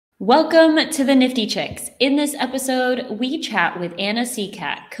Welcome to the Nifty Chicks. In this episode, we chat with Anna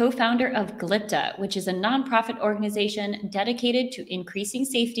Seacat, co-founder of Glypta, which is a nonprofit organization dedicated to increasing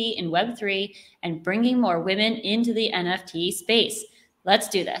safety in Web3 and bringing more women into the NFT space. Let's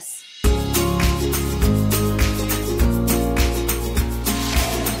do this.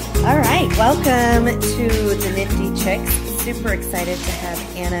 All right, welcome to the Nifty Chicks. Super excited to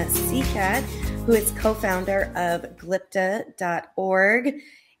have Anna Seacat, who is co-founder of Glypta.org.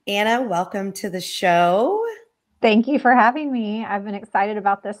 Anna, welcome to the show. Thank you for having me. I've been excited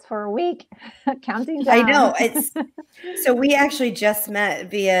about this for a week, counting down. I know. So we actually just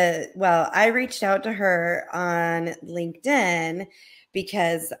met I reached out to her on LinkedIn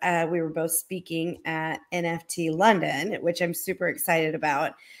because we were both speaking at NFT London, which I'm super excited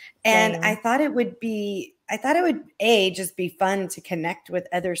about. And I thought it would just be fun to connect with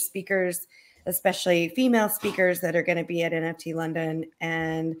other speakers, especially female speakers that are going to be at NFT London,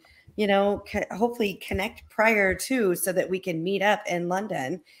 and, hopefully connect prior to, so that we can meet up in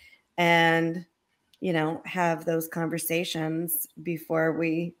London and, have those conversations before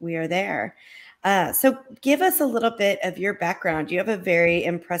we are there. So give us a little bit of your background. You have a very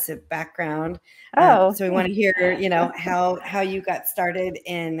impressive background. So we want to hear, how you got started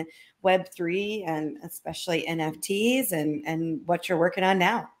in Web3 and especially NFTs and what you're working on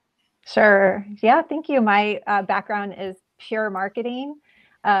now. Sure. Yeah, thank you. My background is pure marketing.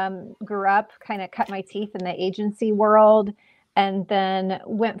 Grew up, kind of cut my teeth in the agency world, and then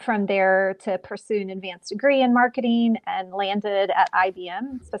went from there to pursue an advanced degree in marketing and landed at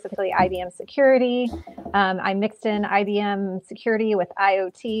IBM, specifically IBM security. I mixed in IBM security with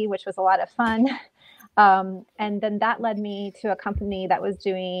IoT, which was a lot of fun. And then that led me to a company that was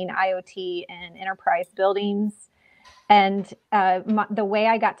doing IoT in enterprise buildings. And the way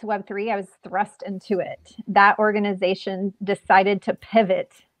I got to Web3, I was thrust into it. That organization decided to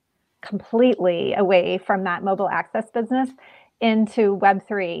pivot completely away from that mobile access business into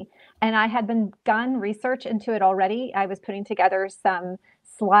Web3. And I had done research into it already. I was putting together some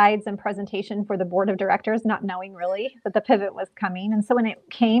slides and presentation for the board of directors, not knowing really that the pivot was coming. And so when it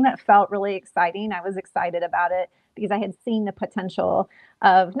came, it felt really exciting. I was excited about it because I had seen the potential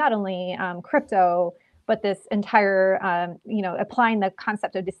of not only crypto, but this entire, applying the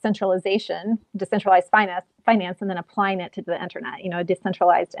concept of decentralization, decentralized finance, and then applying it to the internet, a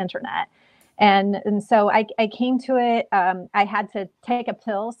decentralized internet. And so I came to it. I had to take a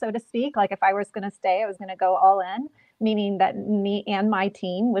pill, so to speak. Like if I was going to stay, I was going to go all in, meaning that me and my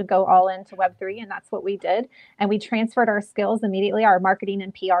team would go all into Web3. And that's what we did. And we transferred our skills immediately, our marketing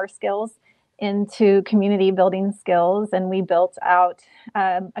and PR skills, into community building skills, and we built out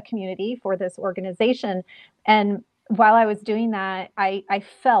a community for this organization. And while I was doing that, I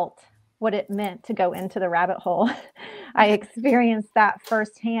felt what it meant to go into the rabbit hole. I experienced that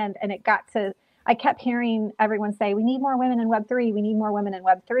firsthand, and I kept hearing everyone say, we need more women in Web3, we need more women in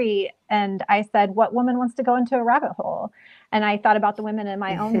Web3. And I said, what woman wants to go into a rabbit hole? And I thought about the women in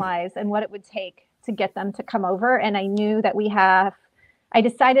my own lives and what it would take to get them to come over. And I knew that I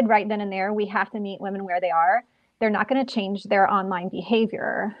decided right then and there, we have to meet women where they are. They're not going to change their online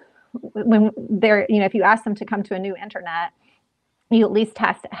behavior. When they're, if you ask them to come to a new internet, you at least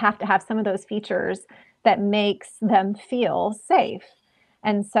have to have some of those features that makes them feel safe.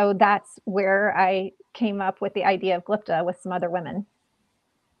 And so that's where I came up with the idea of Glypta with some other women.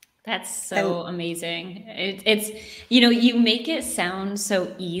 That's so amazing. It's, you make it sound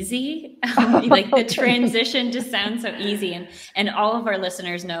so easy. Like the transition just sounds so easy. And all of our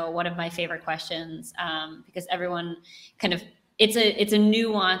listeners know one of my favorite questions, because everyone it's a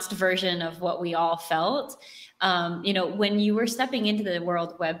nuanced version of what we all felt. When you were stepping into the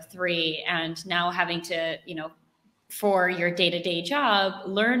world Web3 and now having to, for your day-to-day job,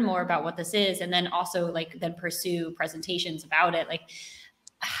 learn more about what this is, and then also then pursue presentations about it.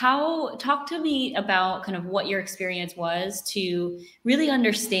 Talk to me about kind of what your experience was to really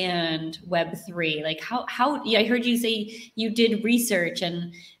understand Web3. I heard you say you did research,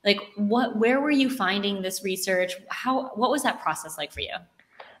 and where were you finding this research? What was that process like for you?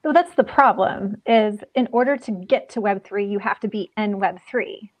 So that's the problem, is in order to get to Web3, you have to be in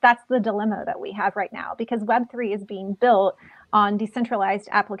Web3. That's the dilemma that we have right now, because Web3 is being built on decentralized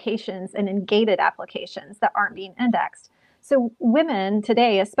applications and gated applications that aren't being indexed. So women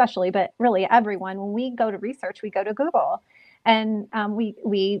today, especially, but really everyone, when we go to research, we go to Google and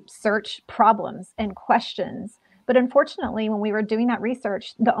we search problems and questions. But unfortunately, when we were doing that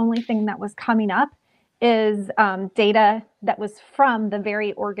research, the only thing that was coming up is data that was from the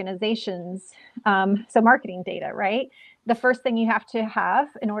very organizations. So marketing data, right? The first thing you have to have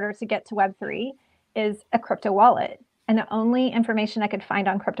in order to get to Web3 is a crypto wallet. And the only information I could find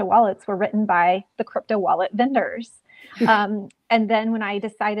on crypto wallets were written by the crypto wallet vendors. And then when I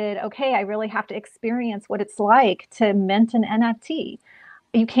decided, okay, I really have to experience what it's like to mint an NFT.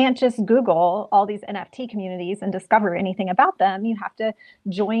 You can't just Google all these NFT communities and discover anything about them. You have to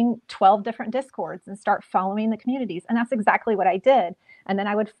join 12 different Discords and start following the communities. And that's exactly what I did. And then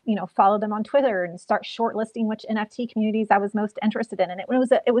I would, follow them on Twitter and start shortlisting which NFT communities I was most interested in. And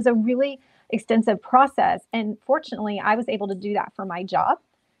it was a really extensive process. And fortunately, I was able to do that for my job.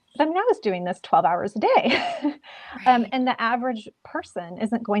 But I mean, I was doing this 12 hours a day. And the average person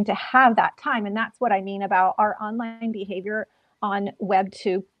isn't going to have that time. And that's what I mean about our online behavior on Web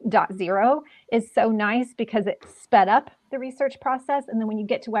 2.0 is so nice because it sped up the research process. And then when you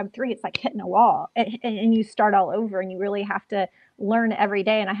get to Web 3, it's like hitting a wall and you start all over and you really have to learn every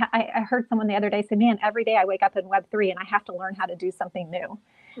day. And I heard someone the other day say, man, every day I wake up in Web 3 and I have to learn how to do something new.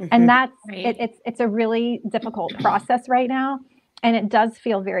 And that's, it's a really difficult process right now. And it does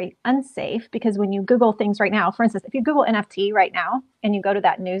feel very unsafe because when you Google things right now, for instance, if you Google NFT right now and you go to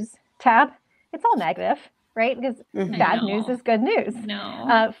that news tab, it's all negative, right? Because bad news is good news.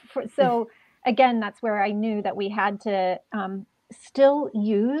 So again, that's where I knew that we had to still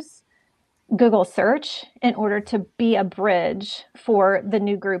use Google search in order to be a bridge for the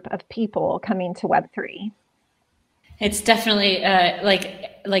new group of people coming to Web3. It's definitely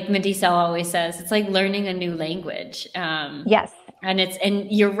like Medicel always says, it's like learning a new language. Yes. And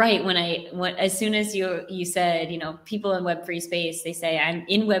you're right. When as soon as you said, people in Web3 space, they say I'm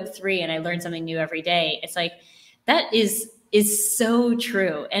in Web3 and I learn something new every day. It's like, that is so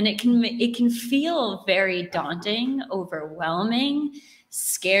true. And it can feel very daunting, overwhelming,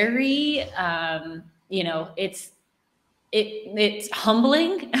 scary. It's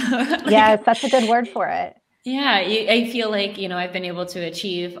humbling. Yes, that's a good word for it. Yeah, I feel like, I've been able to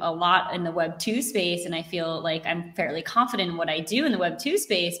achieve a lot in the Web 2 space, and I feel like I'm fairly confident in what I do in the Web 2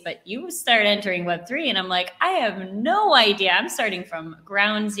 space, but you start entering Web 3 and I'm like, I have no idea. I'm starting from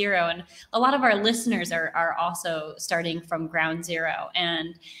ground zero. And a lot of our listeners are also starting from ground zero.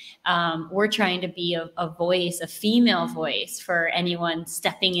 And we're trying to be a voice, a female voice for anyone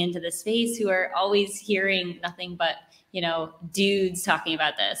stepping into the space who are always hearing nothing but dudes talking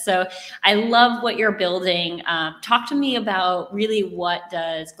about this. So I love what you're building. Talk to me about really what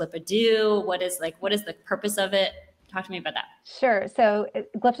does Glypta do? What is the purpose of it? Talk to me about that. Sure. So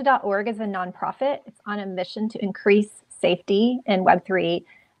Glypta.org is a nonprofit. It's on a mission to increase safety in Web3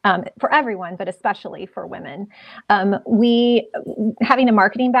 for everyone, but especially for women. Having a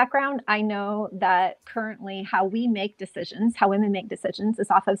marketing background, I know that currently how women make decisions is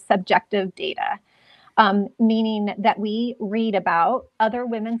off of subjective data. Meaning that we read about other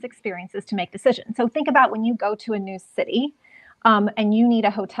women's experiences to make decisions. So think about when you go to a new city and you need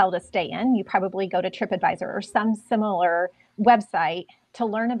a hotel to stay in, you probably go to TripAdvisor or some similar website to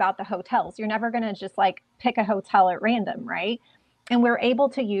learn about the hotels. You're never going to just pick a hotel at random, right? And we're able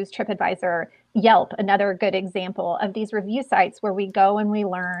to use TripAdvisor, Yelp, another good example of these review sites where we go and we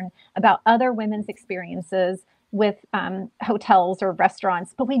learn about other women's experiences with hotels or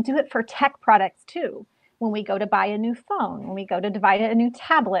restaurants, but we do it for tech products too. When we go to buy a new phone, when we go to buy a new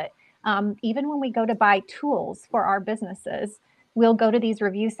tablet, even when we go to buy tools for our businesses, we'll go to these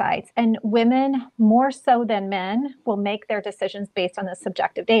review sites. And women, more so than men, will make their decisions based on the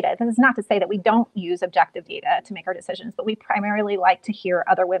subjective data. This is not to say that we don't use objective data to make our decisions, but we primarily like to hear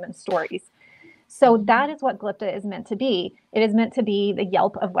other women's stories. So that is what Glypta is meant to be. It is meant to be the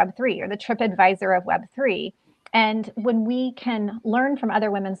Yelp of Web3 or the TripAdvisor of Web3. And when we can learn from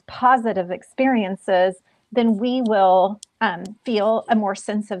other women's positive experiences, then we will feel a more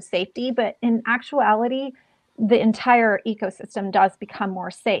sense of safety. But in actuality, the entire ecosystem does become more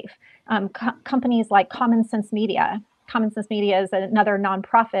safe. Companies like Common Sense Media is another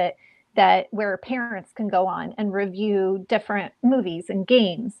nonprofit where parents can go on and review different movies and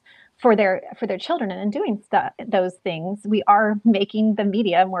games for their children. And in doing those things, we are making the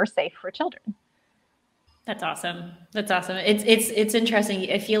media more safe for children. That's awesome. It's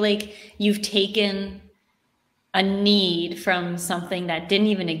interesting. I feel like you've taken a need from something that didn't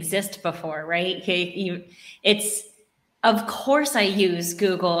even exist before, right? Of course I use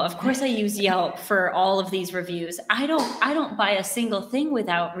Google. Of course I use Yelp for all of these reviews. I don't buy a single thing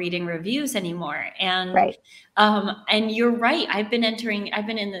without reading reviews anymore. And right. And you're right. I've been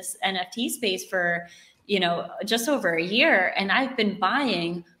in this NFT space for, just over a year, and I've been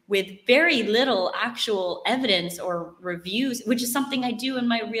buying with very little actual evidence or reviews, which is something I do in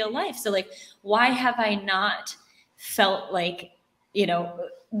my real life. So why have I not felt like you know,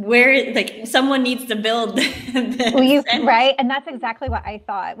 where like someone needs to build this. Well, right. And that's exactly what I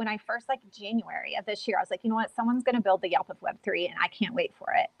thought when I first, like January of this year, I was like, you know what, someone's going to build the Yelp of Web3 and I can't wait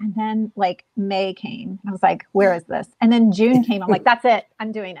for it. And then like May came, I was like, where is this? And then June came, I'm like, that's it,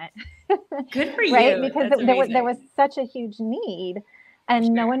 I'm doing it. Good for you. Right. Because there was such a huge need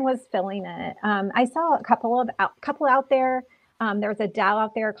and no one was filling it. I saw a couple out there. There was a DAO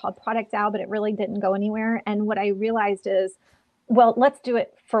out there called Product DAO, but it really didn't go anywhere. And what I realized is, well, let's do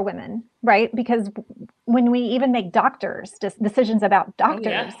it for women, right? Because when we even make decisions about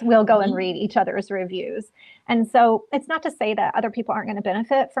doctors, we'll go and read each other's reviews. And so it's not to say that other people aren't going to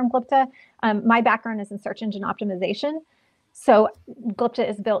benefit from Glypta. My background is in search engine optimization. So Glypta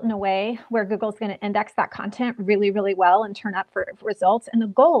is built in a way where Google's going to index that content really, really well and turn up for results. And the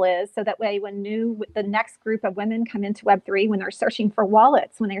goal is so that way when the next group of women come into Web3, when they're searching for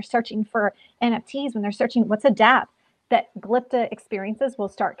wallets, when they're searching for NFTs, when they're searching what's a dApp, that Glypta experiences will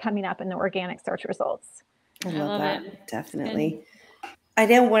start coming up in the organic search results. I love that. It. Definitely. I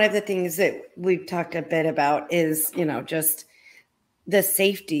know one of the things that we've talked a bit about is, you know, just the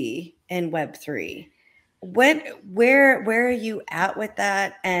safety in Web3. Where are you at with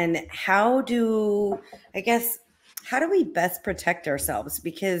that? And how do we best protect ourselves?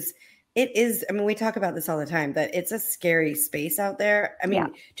 Because it is, I mean, we talk about this all the time, that it's a scary space out there. I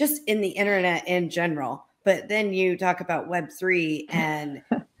mean, just in the internet in general. But then you talk about Web3 and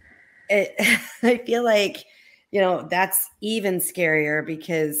I feel like, you know, that's even scarier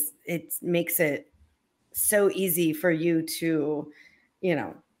because it makes it so easy for you to, you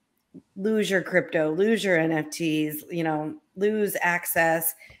know, lose your crypto, lose your NFTs, you know, lose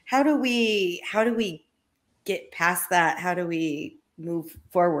access. How do we get past that? How do we move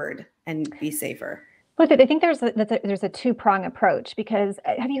forward and be safer? Look, I think there's a two-prong approach because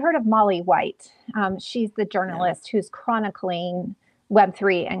have you heard of Molly White? She's the journalist who's chronicling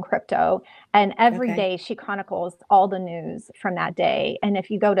Web3 and crypto, and every day she chronicles all the news from that day. And if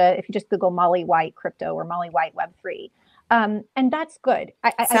you just Google Molly White crypto or Molly White Web3, and that's good.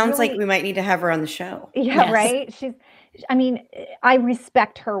 Sounds like we might need to have her on the show. Yeah, right. I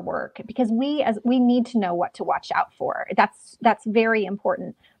respect her work because we need to know what to watch out for. That's very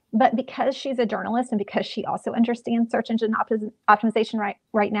important. But because she's a journalist and because she also understands search engine optimization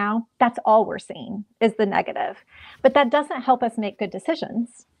right now, that's all we're seeing is the negative. But that doesn't help us make good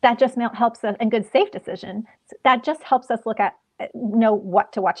decisions. That just helps us, and good safe decision. That just helps us know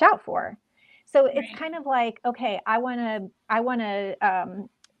what to watch out for. So it's kind of like, okay, I want to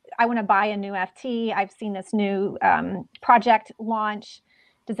buy a new FT. I've seen this new project launch.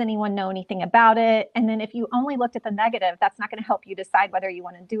 Does anyone know anything about it? And then if you only looked at the negative, that's not going to help you decide whether you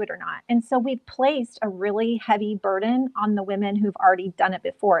want to do it or not. And so we've placed a really heavy burden on the women who've already done it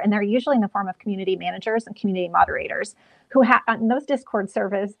before. And they're usually in the form of community managers and community moderators who on those Discord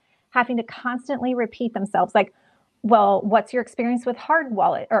servers having to constantly repeat themselves like, well, what's your experience with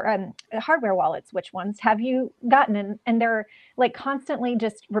hardware wallets? Which ones have you gotten? And they're like constantly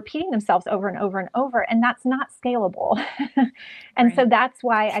just repeating themselves over and over and over. And that's not scalable. And so that's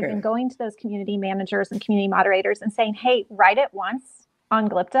why I've been going to those community managers and community moderators and saying, hey, write it once on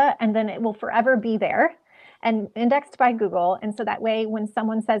Glypta, and then it will forever be there and indexed by Google. And so that way, when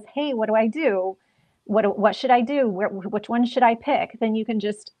someone says, hey, what do I do? What should I do? Which one should I pick? Then you can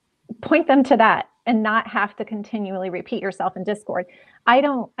just point them to that and not have to continually repeat yourself in Discord.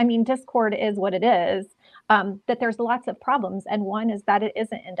 Discord is what it is, that there's lots of problems. And one is that it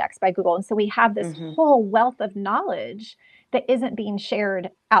isn't indexed by Google. And so we have this whole wealth of knowledge that isn't being shared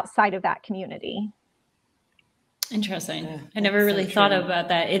outside of that community. Interesting. Yeah, I never really thought about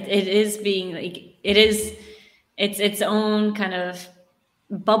that. It is being like, it's its own kind of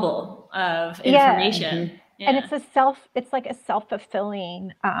bubble of information. Yeah. And it's like a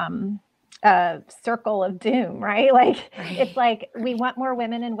self-fulfilling circle of doom, right? Like it's like we want more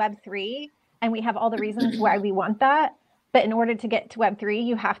women in Web3 and we have all the reasons why we want that. But in order to get to Web3,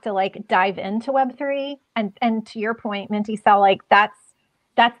 you have to like dive into Web3. And to your point, Minty Cell, like that's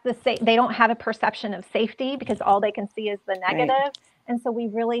they don't have a perception of safety because all they can see is the negative. Right. And so we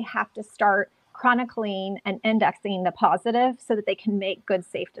really have to start chronicling and indexing the positive so that they can make good,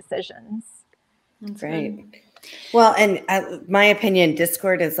 safe decisions. That's right. Good. Well, and my opinion,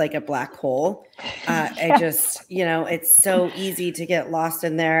 Discord is like a black hole. I just, it's so easy to get lost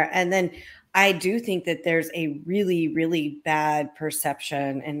in there. And then I do think that there's a really, really bad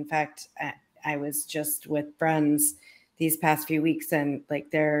perception. In fact, I was just with friends these past few weeks and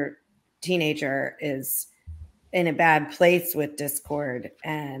like their teenager is in a bad place with Discord.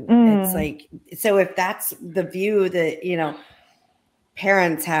 And it's like, so if that's the view that,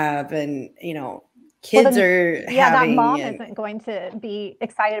 parents have and, kids are that having. mom isn't going to be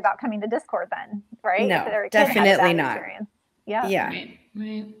excited about coming to Discord then, right? No, if their kid definitely had not. Experience. Yeah.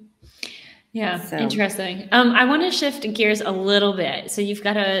 Right. Yeah, interesting. I want to shift gears a little bit. So you've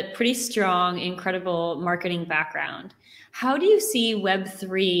got a pretty strong, incredible marketing background. How do you see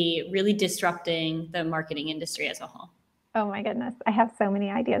Web3 really disrupting the marketing industry as a whole? Oh my goodness, I have so many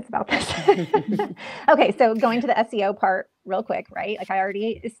ideas about this. Okay, so going to the SEO part real quick, right? Like I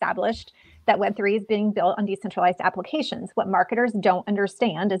already established that Web3 is being built on decentralized applications. What marketers don't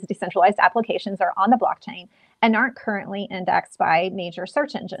understand is decentralized applications are on the blockchain and aren't currently indexed by major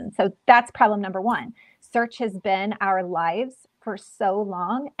search engines. So that's problem number one. Search has been our lives for so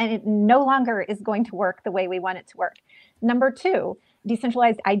long, and it no longer is going to work the way we want it to work. Number two,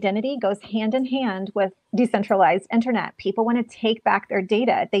 decentralized identity goes hand in hand with decentralized internet. People want to take back their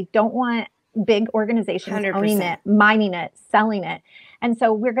data. They don't want big organizations 100%. Owning it, mining it, selling it. And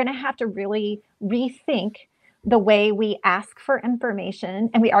so we're going to have to really rethink the way we ask for information,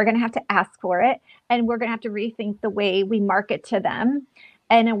 and we are going to have to ask for it. And we're going to have to rethink the way we market to them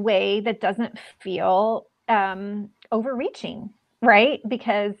in a way that doesn't feel overreaching, right?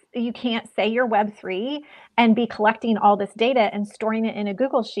 Because you can't say you're Web3 and be collecting all this data and storing it in a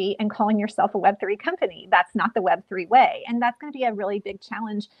Google sheet and calling yourself a Web3 company. That's not the Web3 way. And that's going to be a really big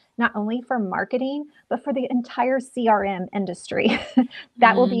challenge, not only for marketing, but for the entire CRM industry.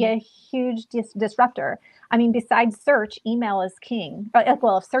 That will be a huge disruptor. I mean, besides search, email is king.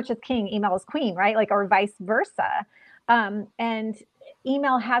 Well, if search is king, email is queen, right? Like, or vice versa. And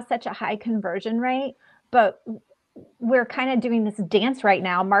email has such a high conversion rate, but we're kind of doing this dance right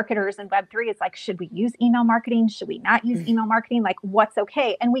now. Marketers in Web3, it's like, should we use email marketing? Should we not use email marketing? Like, what's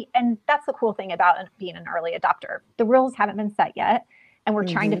okay? And that's the cool thing about being an early adopter. The rules haven't been set yet, and we're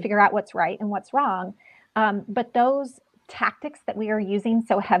trying to figure out what's right and what's wrong. But those tactics that we are using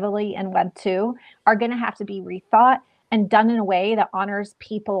so heavily in Web2 are going to have to be rethought and done in a way that honors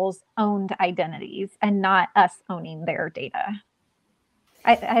people's owned identities and not us owning their data.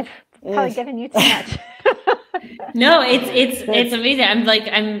 I've probably given you too much. No, it's amazing.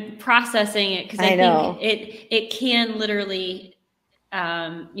 I'm processing it because I think it can literally,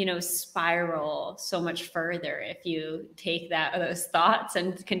 spiral so much further if you take those thoughts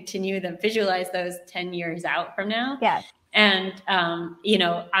and continue them, visualize those 10 years out from now. Yes. And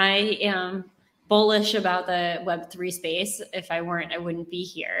I am bullish about the Web3 space. If I weren't, I wouldn't be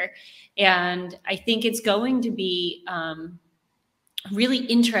here. And I think it's going to be really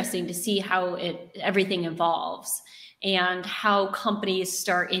interesting to see how everything evolves and how companies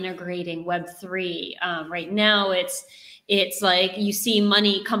start integrating Web3. Right now, it's like you see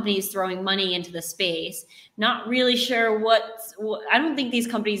companies throwing money into the space, not really sure I don't think these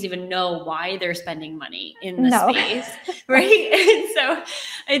companies even know why they're spending money in the space, right? And so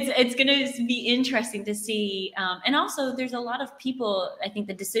it's going to be interesting to see. And also there's a lot of people, I think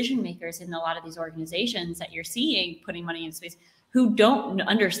the decision makers in a lot of these organizations that you're seeing putting money in space who don't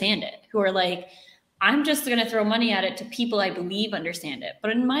understand it, who are like, I'm just going to throw money at it to people I believe understand it.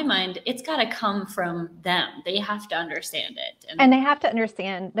 But in my mind, it's got to come from them. They have to understand it. And they have to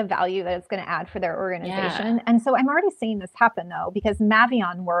understand the value that it's going to add for their organization. Yeah. And so I'm already seeing this happen, though, because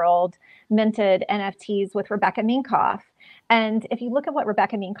Mavion World minted NFTs with Rebecca Minkoff. And if you look at what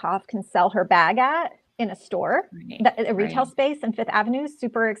Rebecca Minkoff can sell her bag at in a store, a retail space in Fifth Avenue is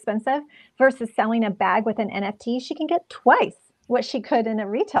super expensive, versus selling a bag with an NFT, she can get twice what she could in a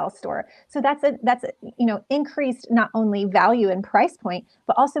retail store. So that's increased not only value and price point,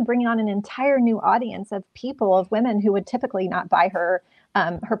 but also bringing on an entire new audience of people, of women who would typically not buy her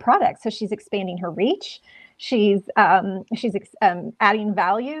products. So she's expanding her reach. She's adding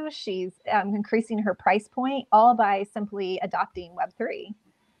value. She's increasing her price point, all by simply adopting Web3.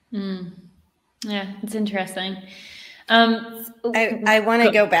 Yeah, it's interesting. I want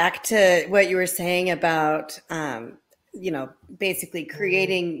to go back to what you were saying about basically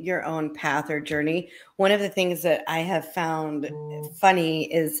creating your own path or journey. One of the things that I have found funny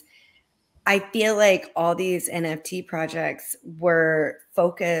is I feel like all these NFT projects were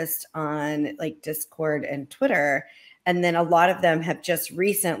focused on like Discord and Twitter. And then a lot of them have just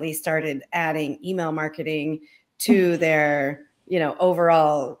recently started adding email marketing to their,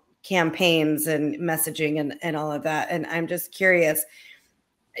 overall campaigns and messaging and all of that. And I'm just curious,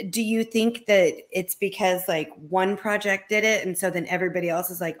 do you think that it's because like one project did it and so then everybody else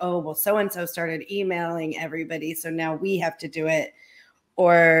is like, oh, well, so-and-so started emailing everybody, so now we have to do it?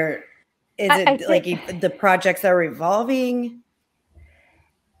 Or is it like the projects are evolving?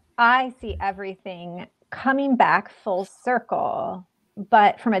 I see everything coming back full circle,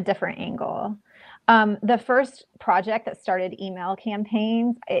 but from a different angle. The first project that started email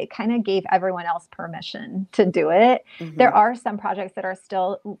campaigns, it kind of gave everyone else permission to do it. Mm-hmm. There are some projects that are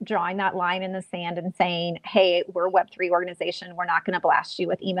still drawing that line in the sand and saying, hey, we're a Web3 organization. We're not going to blast you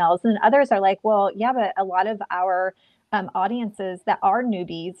with emails. And others are like, well, yeah, but a lot of our audiences that are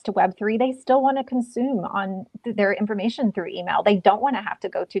newbies to Web3, they still want to consume on their information through email. They don't want to have to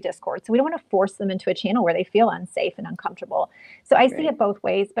go to Discord. So we don't want to force them into a channel where they feel unsafe and uncomfortable. So I see it both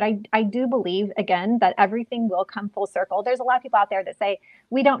ways, but I do believe, again, that everything will come full circle. There's a lot of people out there that say,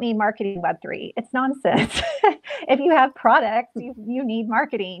 we don't need marketing Web3. It's nonsense. If you have products, you need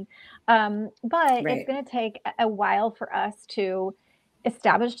marketing. But it's going to take a while for us to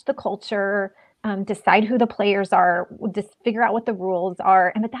establish the culture, decide who the players are, just figure out what the rules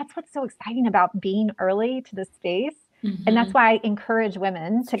are. But that's what's so exciting about being early to the space. Mm-hmm. And that's why I encourage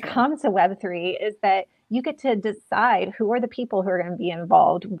women to come to Web3, is that you get to decide who are the people who are going to be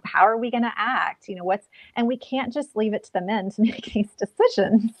involved. How are we going to act? And we can't just leave it to the men to make these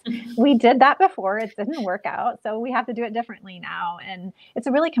decisions. We did that before. It didn't work out. So we have to do it differently now. And it's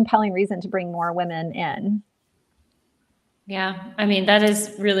a really compelling reason to bring more women in. Yeah, I mean, that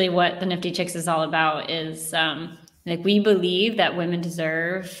is really what the Nifty Chicks is all about, is like, we believe that women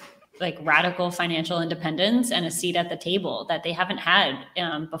deserve like radical financial independence and a seat at the table that they haven't had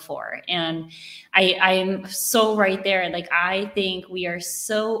before. And I'm so right there. Like, I think we are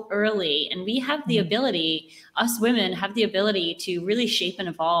so early, and we have the ability, us women have the ability to really shape and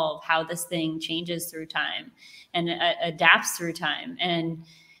evolve how this thing changes through time and adapts through time. And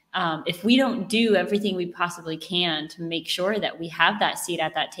if we don't do everything we possibly can to make sure that we have that seat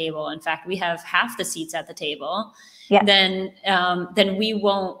at that table, in fact, we have half the seats at the table, then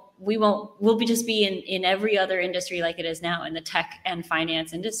we'll just be in every other industry like it is now, in the tech and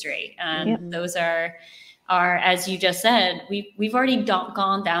finance industry. And those are, as you just said, we've already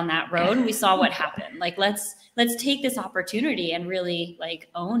gone down that road, and we saw what happened. Like, let's take this opportunity and really like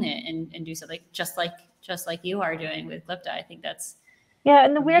own it and do something just like you are doing with Glypta. I think that's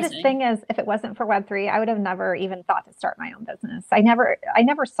and the weirdest thing is, if it wasn't for Web3, I would have never even thought to start my own business. I never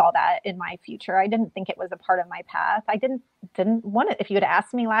saw that in my future. I didn't think it was a part of my path. I didn't want it. If you had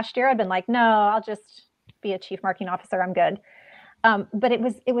asked me last year, I'd been like, no, I'll just be a chief marketing officer. I'm good. But it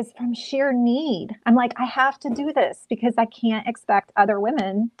was from sheer need. I'm like, I have to do this because I can't expect other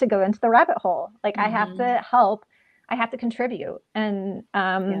women to go into the rabbit hole. Like, I have to help. I have to contribute. And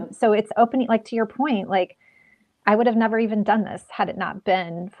so it's opening, like, to your point, like, I would have never even done this had it not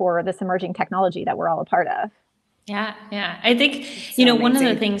been for this emerging technology that we're all a part of. Yeah. I think, one of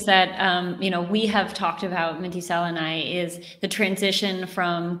the things that, we have talked about, Minty Cell and I, is the transition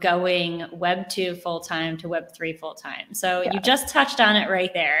from going Web 2 full-time to Web 3 full-time. So you just touched on it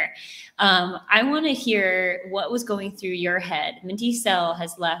right there. I want to hear what was going through your head. Minty Cell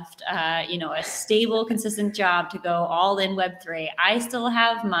has left, a stable, consistent job to go all in Web 3. I still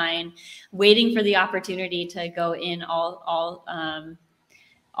have mine, waiting for the opportunity to go in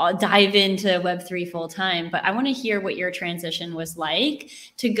I'll dive into Web3 full time, but I want to hear what your transition was like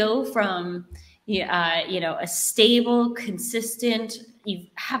to go from, a stable, consistent, you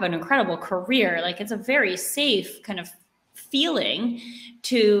have an incredible career. Like, it's a very safe kind of feeling,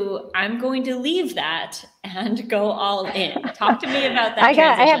 to, I'm going to leave that and go all in. Talk to me about that.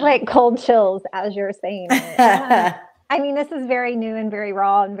 I have like cold chills as you're saying it. I mean, this is very new and very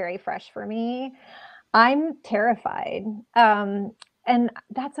raw and very fresh for me. I'm terrified. And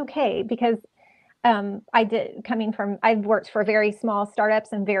that's okay, because I've worked for very small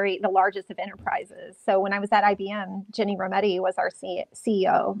startups and the largest of enterprises. So when I was at IBM, Jenny Rometty was our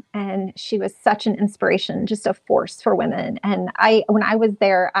CEO, and she was such an inspiration, just a force for women. And when I was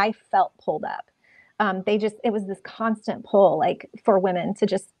there, I felt pulled up. It was this constant pull, like, for women to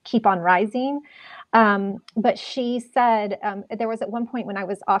just keep on rising. But she said, there was at one point when I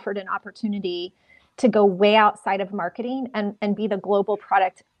was offered an opportunity to go way outside of marketing and be the global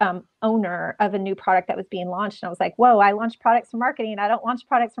product owner of a new product that was being launched. And I was like, whoa, I launch products from marketing. I don't launch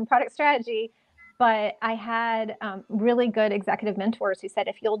products from product strategy. But I had really good executive mentors who said,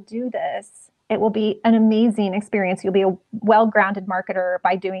 if you'll do this, it will be an amazing experience. You'll be a well-grounded marketer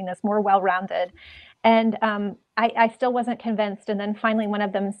by doing this, more well-rounded. And I still wasn't convinced. And then finally, one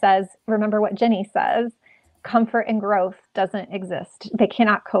of them says, remember what Jenny says, comfort and growth doesn't exist. They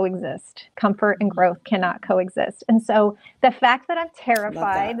cannot coexist. Comfort and growth cannot coexist. And so the fact that I'm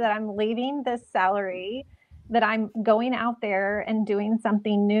terrified that I'm leaving this salary, that I'm going out there and doing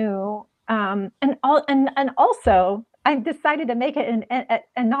something new, and also I've decided to make it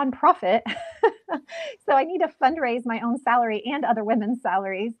a nonprofit. So I need to fundraise my own salary and other women's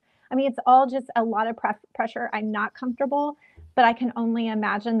salaries. I mean, it's all just a lot of pressure. I'm not comfortable, but I can only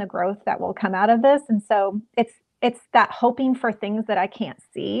imagine the growth that will come out of this. And so it's that hoping for things that I can't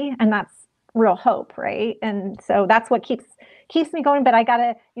see, and that's real hope, right? And so that's what keeps me going. But I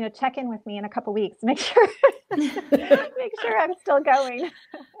gotta, check in with me in a couple weeks, make sure I'm still going.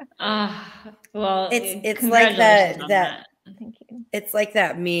 Well, it's like that. Thank you. It's like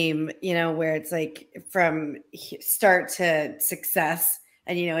that meme, where it's like from start to success,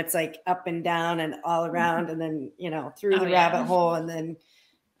 and it's like up and down and all around, and then through the rabbit hole, and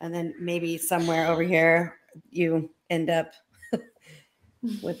then maybe somewhere over here you end up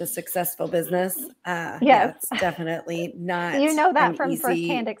with a successful business. Yes. Yeah, it's definitely not. That from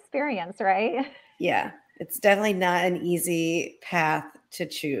firsthand experience, right? Yeah, it's definitely not an easy path to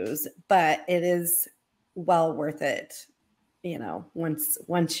choose, but it is well worth it.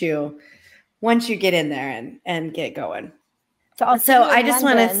 Once you get in there and get going. So I just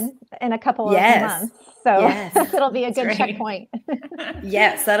want to in a couple of months. So it'll be a good checkpoint.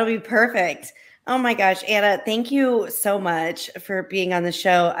 Yes, that'll be perfect. Oh my gosh, Anna, thank you so much for being on the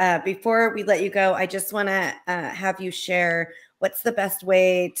show. Before we let you go, I just want to have you share what's the best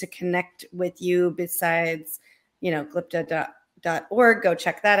way to connect with you besides, glypta.org. Go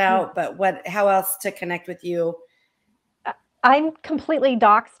check that out. But how else to connect with you? I'm completely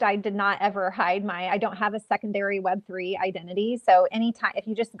doxxed. I did not ever hide I don't have a secondary Web3 identity. So anytime, if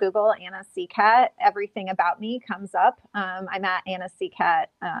you just Google Anna Seacat, everything about me comes up. I'm at Anna Seacat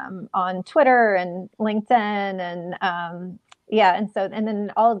on Twitter and LinkedIn, and and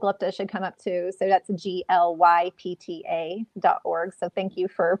then all of Glypta should come up too. So that's glypta.org. So thank you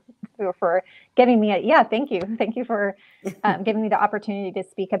for giving me thank you for giving me the opportunity to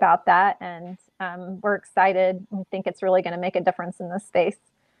speak about that. And we're excited. We think it's really going to make a difference in this space.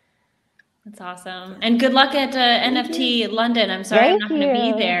 That's awesome. And good luck at NFT London. I'm sorry I'm not going to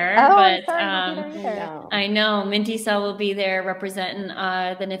be there, but I know Minty Cell will be there representing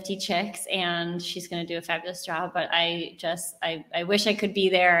the Nifty Chicks, and she's going to do a fabulous job. But I wish I could be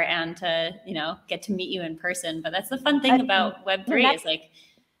there and to, get to meet you in person. But that's the fun thing about Web3 is like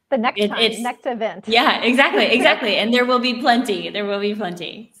the next event. Yeah, exactly. And there will be plenty.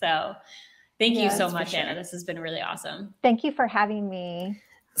 So thank you so much, Anna. This has been really awesome. Thank you for having me.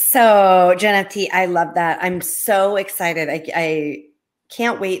 So Jen FT, I love that. I'm so excited. I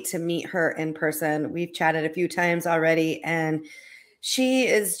can't wait to meet her in person. We've chatted a few times already, and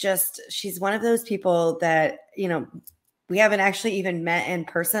she's one of those people that, we haven't actually even met in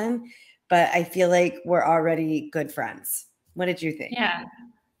person, but I feel like we're already good friends. What did you think?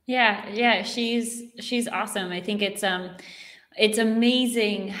 Yeah. She's awesome. I think it's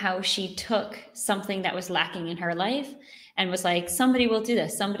amazing how she took something that was lacking in her life and was like, somebody will do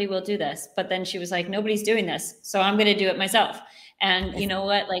this. But then she was like, nobody's doing this, so I'm going to do it myself. And you know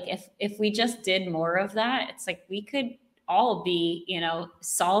what? Like if we just did more of that, it's like we could all be,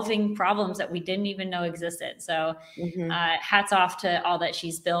 solving problems that we didn't even know existed. So hats off to all that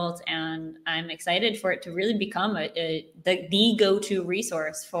she's built. And I'm excited for it to really become the go-to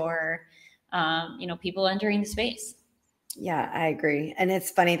resource for, people entering the space. Yeah, I agree. And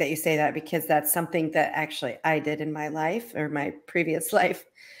it's funny that you say that, because that's something that actually I did in my life, or my previous life,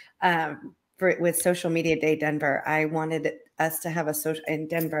 with Social Media Day Denver. I wanted us to have in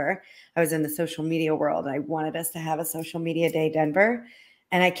Denver. I was in the social media world. I wanted us to have a Social Media Day Denver.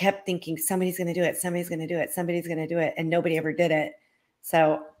 And I kept thinking, somebody's going to do it. Somebody's going to do it. Somebody's going to do it. And nobody ever did it.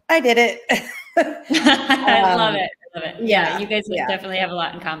 So I did it. I love it. Yeah, you guys definitely have a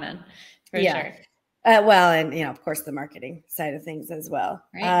lot in common, for sure. Well, and of course, the marketing side of things as well.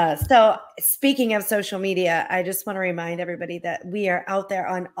 Right. So speaking of social media, I just want to remind everybody that we are out there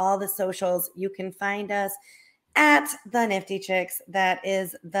on all the socials. You can find us at the Nifty Chicks. That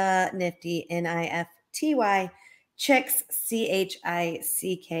is the Nifty NIFTY Chicks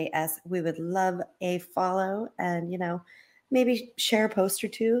CHICKS. We would love a follow, and maybe share a post or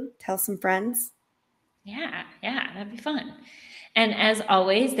two. Tell some friends. Yeah, that'd be fun. And as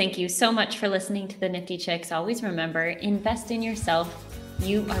always, thank you so much for listening to the Nifty Chicks. Always remember, invest in yourself.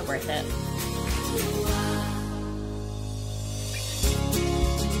 You are worth it.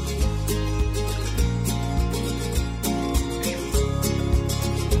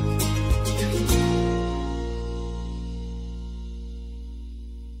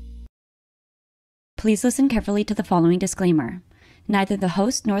 Please listen carefully to the following disclaimer. Neither the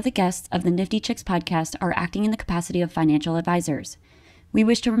host nor the guests of the Nifty Chicks podcast are acting in the capacity of financial advisors. We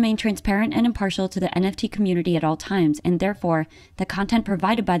wish to remain transparent and impartial to the NFT community at all times, and therefore, the content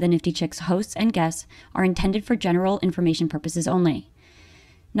provided by the Nifty Chicks hosts and guests are intended for general information purposes only.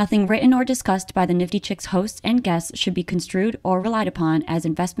 Nothing written or discussed by the Nifty Chicks hosts and guests should be construed or relied upon as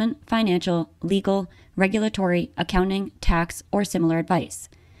investment, financial, legal, regulatory, accounting, tax, or similar advice.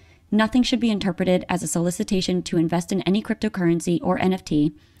 Nothing should be interpreted as a solicitation to invest in any cryptocurrency or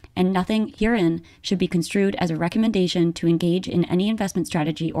NFT, and nothing herein should be construed as a recommendation to engage in any investment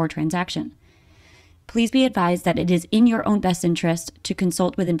strategy or transaction. Please be advised that it is in your own best interest to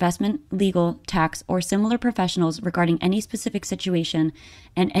consult with investment, legal, tax, or similar professionals regarding any specific situation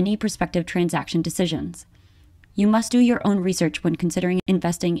and any prospective transaction decisions. You must do your own research when considering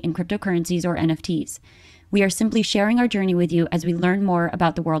investing in cryptocurrencies or NFTs. We are simply sharing our journey with you as we learn more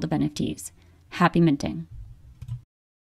about the world of NFTs. Happy minting.